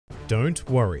Don't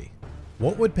worry.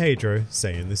 What would Pedro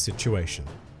say in this situation?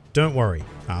 Don't worry,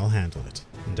 I'll handle it.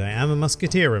 And I am a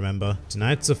musketeer, remember?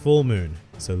 Tonight's a full moon,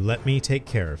 so let me take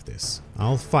care of this.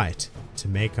 I'll fight to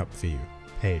make up for you,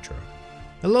 Pedro.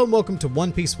 Hello and welcome to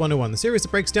One Piece 101, the series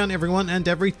that breaks down everyone and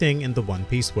everything in the One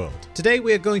Piece world. Today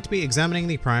we are going to be examining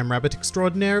the prime rabbit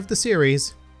extraordinaire of the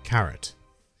series, Carrot.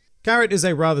 Carrot is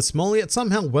a rather small yet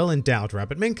somehow well-endowed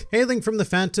rabbit mink, hailing from the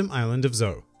Phantom Island of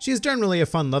Zou. She is generally a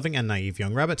fun-loving and naive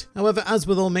young rabbit. However, as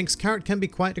with all minks, Carrot can be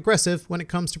quite aggressive when it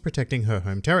comes to protecting her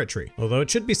home territory. Although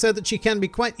it should be said that she can be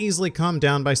quite easily calmed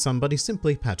down by somebody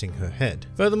simply patting her head.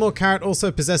 Furthermore, Carrot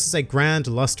also possesses a grand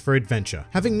lust for adventure,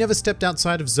 having never stepped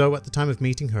outside of Zou at the time of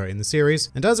meeting her in the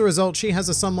series, and as a result, she has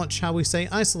a somewhat, shall we say,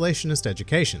 isolationist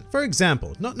education. For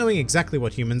example, not knowing exactly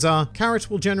what humans are,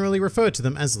 Carrot will generally refer to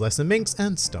them as lesser minks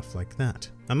and stuff like that.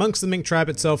 Amongst the mink tribe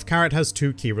itself, Carrot has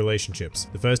two key relationships,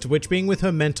 the first of which being with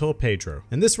her mentor Pedro.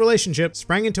 And this relationship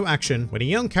sprang into action when a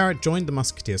young Carrot joined the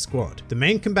Musketeer Squad, the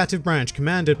main combative branch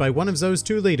commanded by one of Zou's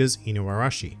two leaders,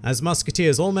 Inuarashi. As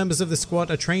musketeers, all members of this squad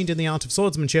are trained in the art of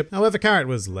swordsmanship. However, Carrot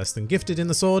was less than gifted in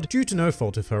the sword due to no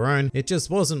fault of her own. It just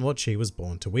wasn't what she was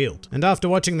born to wield. And after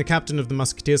watching the captain of the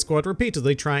Musketeer Squad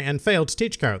repeatedly try and fail to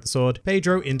teach Carrot the sword,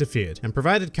 Pedro interfered and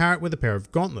provided Carrot with a pair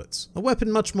of gauntlets, a weapon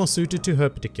much more suited to her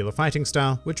particular fighting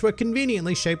style, which were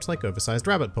conveniently shaped like oversized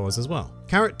rabbit paws as well.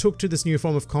 Carrot took to this new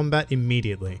form of combat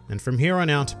immediately, and from here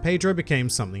on out, Pedro became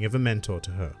something of a mentor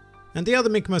to her. And the other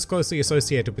mink most closely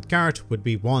associated with Carrot would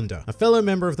be Wanda, a fellow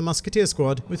member of the Musketeer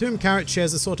Squad with whom Carrot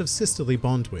shares a sort of sisterly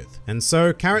bond with. And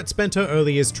so, Carrot spent her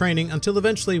early years training until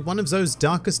eventually one of Zou's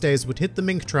darkest days would hit the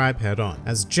mink tribe head on,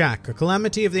 as Jack, a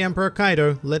calamity of the Emperor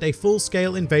Kaido, led a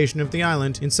full-scale invasion of the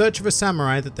island in search of a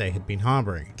samurai that they had been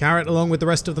harboring. Carrot, along with the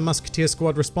rest of the Musketeer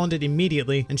Squad, responded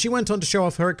immediately, and she went on to show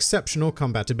off her exceptional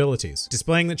combat abilities,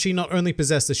 displaying that she not only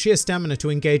possessed the sheer stamina to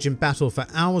engage in battle for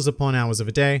hours upon hours of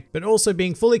a day, but also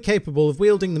being fully capable of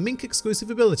wielding the mink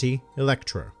exclusive ability,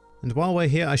 Electro. And while we're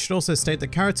here, I should also state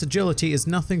that Carrot's agility is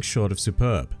nothing short of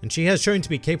superb, and she has shown to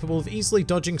be capable of easily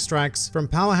dodging strikes from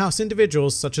powerhouse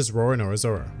individuals such as Roronoa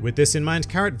Zoro. With this in mind,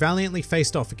 Carrot valiantly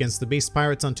faced off against the Beast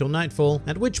Pirates until nightfall,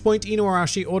 at which point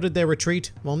Inuarashi ordered their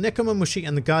retreat, while Nekomamushi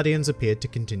and the Guardians appeared to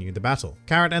continue the battle.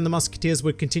 Carrot and the Musketeers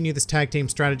would continue this tag team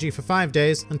strategy for 5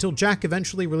 days, until Jack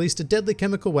eventually released a deadly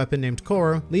chemical weapon named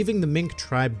Koro, leaving the mink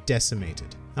tribe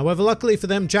decimated. However, luckily for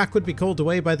them, Jack would be called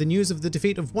away by the news of the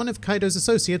defeat of one of Kaido's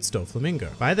associates, Doflamingo,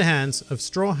 by the hands of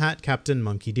Straw Hat Captain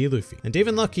Monkey D. Luffy. And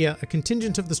even luckier, a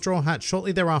contingent of the Straw Hat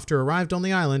shortly thereafter arrived on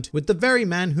the island with the very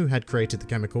man who had created the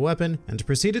chemical weapon and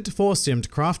proceeded to force him to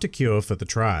craft a cure for the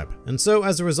tribe. And so,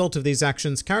 as a result of these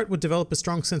actions, Carrot would develop a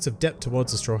strong sense of debt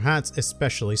towards the Straw Hats,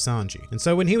 especially Sanji. And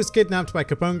so when he was kidnapped by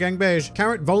Capone Gang Beige,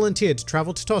 Carrot volunteered to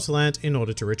travel to Totaland in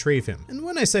order to retrieve him. And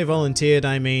when I say volunteered,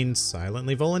 I mean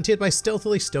silently volunteered by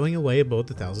stealthily stowing away aboard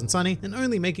the Thousand Sunny and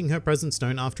only making her presence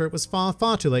known after it was far,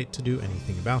 far too late to do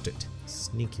anything about it.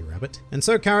 Sneaky rabbit. And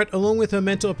so Carrot, along with her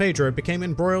mentor Pedro, became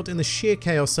embroiled in the sheer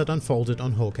chaos that unfolded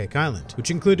on Whole Cake Island,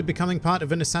 which included becoming part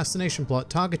of an assassination plot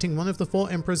targeting one of the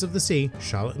 4 Emperors of the Sea,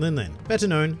 Charlotte Daifuku, better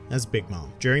known as Big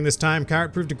Mom. During this time,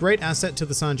 Carrot proved a great asset to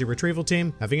the Sanji retrieval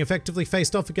team, having effectively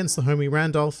faced off against the homie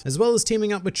Randolph, as well as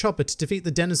teaming up with Chopper to defeat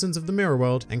the denizens of the Mirror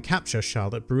World and capture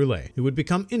Charlotte Brûlée, who would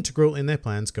become integral in their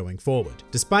plans going forward.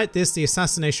 Despite this, the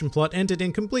assassination plot ended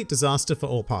in complete disaster for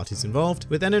all parties involved,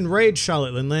 with an enraged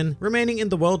Charlotte Daifuku remaining in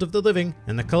the world of the living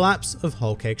and the collapse of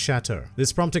Whole Cake Chateau.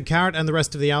 This prompted Carrot and the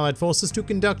rest of the allied forces to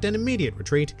conduct an immediate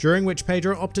retreat, during which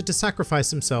Pedro opted to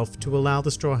sacrifice himself to allow the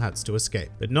Straw Hats to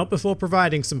escape, but not before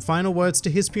providing some final words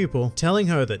to his pupil, telling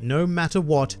her that no matter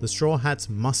what, the Straw Hats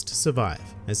must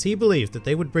survive, as he believed that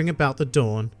they would bring about the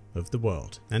dawn of the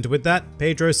world. And with that,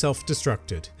 Pedro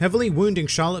self-destructed, heavily wounding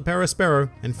Charlotte Perospero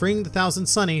and freeing the Thousand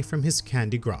Sunny from his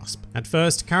candy grasp. At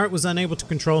first, Carrot was unable to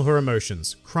control her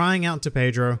emotions, crying out to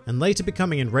Pedro, and later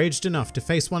becoming enraged enough to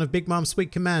face one of Big Mom's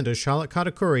sweet commanders, Charlotte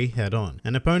Katakuri, head-on,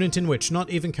 an opponent in which not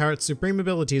even Carrot's supreme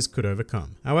abilities could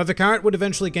overcome. However, Carrot would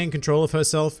eventually gain control of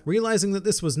herself, realizing that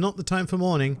this was not the time for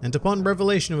mourning, and upon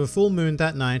revelation of a full moon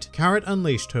that night, Carrot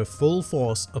unleashed her full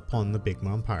force upon the Big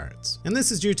Mom pirates. And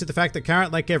this is due to the fact that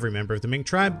Carrot, like every member of the mink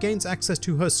tribe, gains access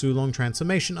to her sulong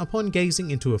transformation upon gazing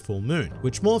into a full moon,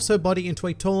 which morphs her body into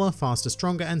a taller, faster,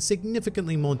 stronger, and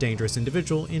significantly more dangerous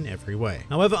individual in every way.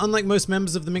 However, unlike most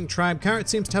members of the mink tribe, Carrot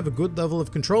seems to have a good level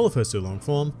of control of her sulong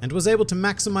form, and was able to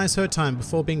maximize her time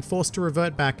before being forced to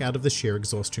revert back out of the sheer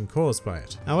exhaustion caused by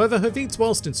it. However, her feats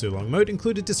whilst in sulong mode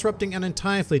included disrupting an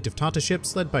entire fleet of Tartar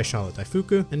ships led by Charlotte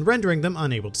Daifuku and rendering them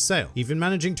unable to sail, even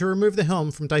managing to remove the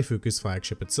helm from Daifuku's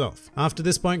flagship itself. After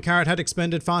this point, Carrot had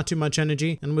expended far too much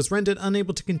energy and was rendered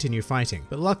unable to continue fighting.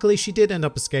 But luckily she did end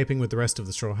up escaping with the rest of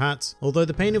the Straw Hats, although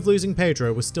the pain of losing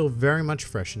Pedro was still very much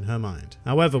fresh in her mind.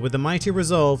 However, with a mighty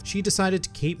resolve, she decided to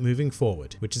keep moving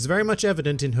forward, which is very much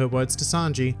evident in her words to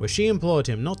Sanji, where she implored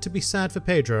him not to be sad for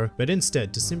Pedro, but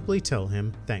instead to simply tell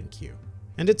him thank you.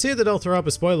 And it's here that I'll throw up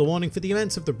a spoiler warning for the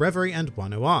events of the Reverie and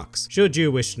Wano arcs. Should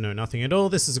you wish to know nothing at all,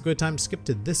 this is a good time to skip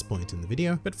to this point in the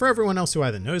video, but for everyone else who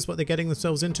either knows what they're getting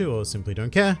themselves into or simply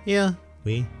don't care, here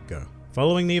we go.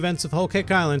 Following the events of Whole Cake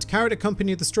Island, Carrot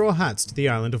accompanied the Straw Hats to the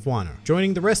island of Wano,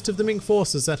 joining the rest of the mink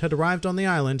forces that had arrived on the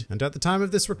island, and at the time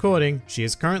of this recording, she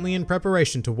is currently in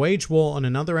preparation to wage war on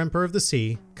another Emperor of the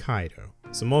Sea, Kaido.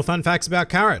 Some more fun facts about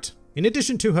Carrot. In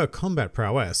addition to her combat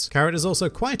prowess, Carrot is also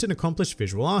quite an accomplished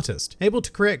visual artist, able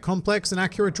to create complex and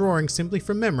accurate drawings simply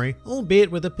from memory, albeit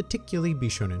with a particularly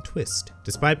Bishonen twist.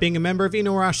 Despite being a member of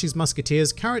Inuyasha's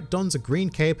Musketeers, Carrot dons a green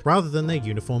cape rather than their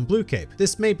uniform blue cape.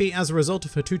 This may be as a result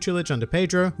of her tutelage under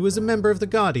Pedro, who is a member of the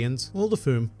Guardians, all of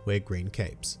whom wear green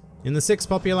capes. In the 6th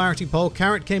popularity poll,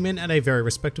 Carrot came in at a very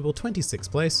respectable 26th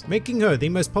place, making her the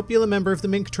most popular member of the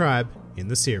mink tribe in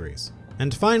the series.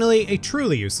 And finally, a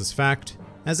truly useless fact.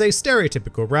 As a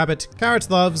stereotypical rabbit,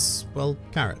 Carrot loves, well,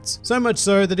 carrots. So much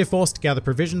so that if forced to gather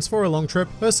provisions for a long trip,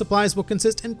 her supplies will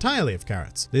consist entirely of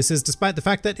carrots. This is despite the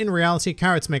fact that in reality,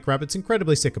 carrots make rabbits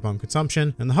incredibly sick upon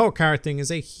consumption, and the whole carrot thing is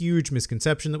a huge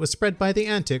misconception that was spread by the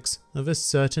antics of a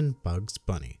certain Bugs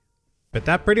Bunny. But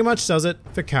that pretty much does it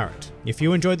for Carrot. If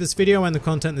you enjoyed this video and the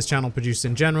content this channel produces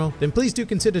in general, then please do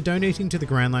consider donating to the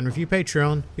GrandLineReview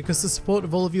Patreon, because the support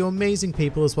of all of you amazing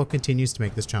people is what continues to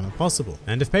make this channel possible.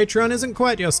 And if Patreon isn't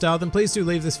quite your style, then please do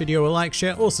leave this video a like,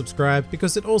 share, or subscribe,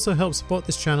 because it also helps support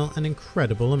this channel an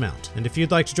incredible amount. And if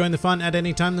you'd like to join the fun at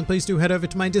any time, then please do head over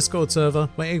to my Discord server,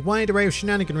 where a wide array of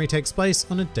shenaniganry takes place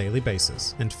on a daily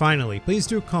basis. And finally, please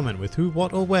do comment with who,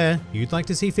 what, or where you'd like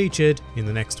to see featured in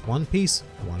the next One Piece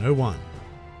 101.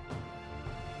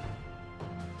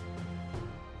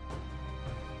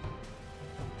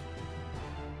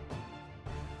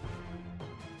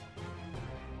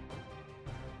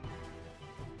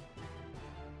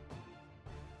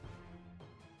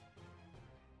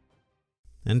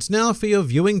 And now for your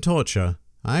viewing torture,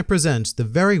 I present the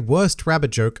very worst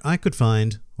rabbit joke I could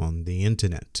find on the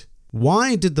internet.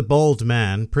 Why did the bald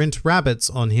man print rabbits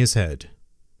on his head?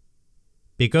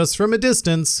 Because from a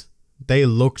distance, they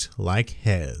looked like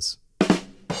hares.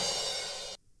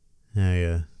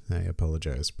 I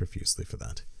apologize profusely for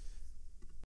that.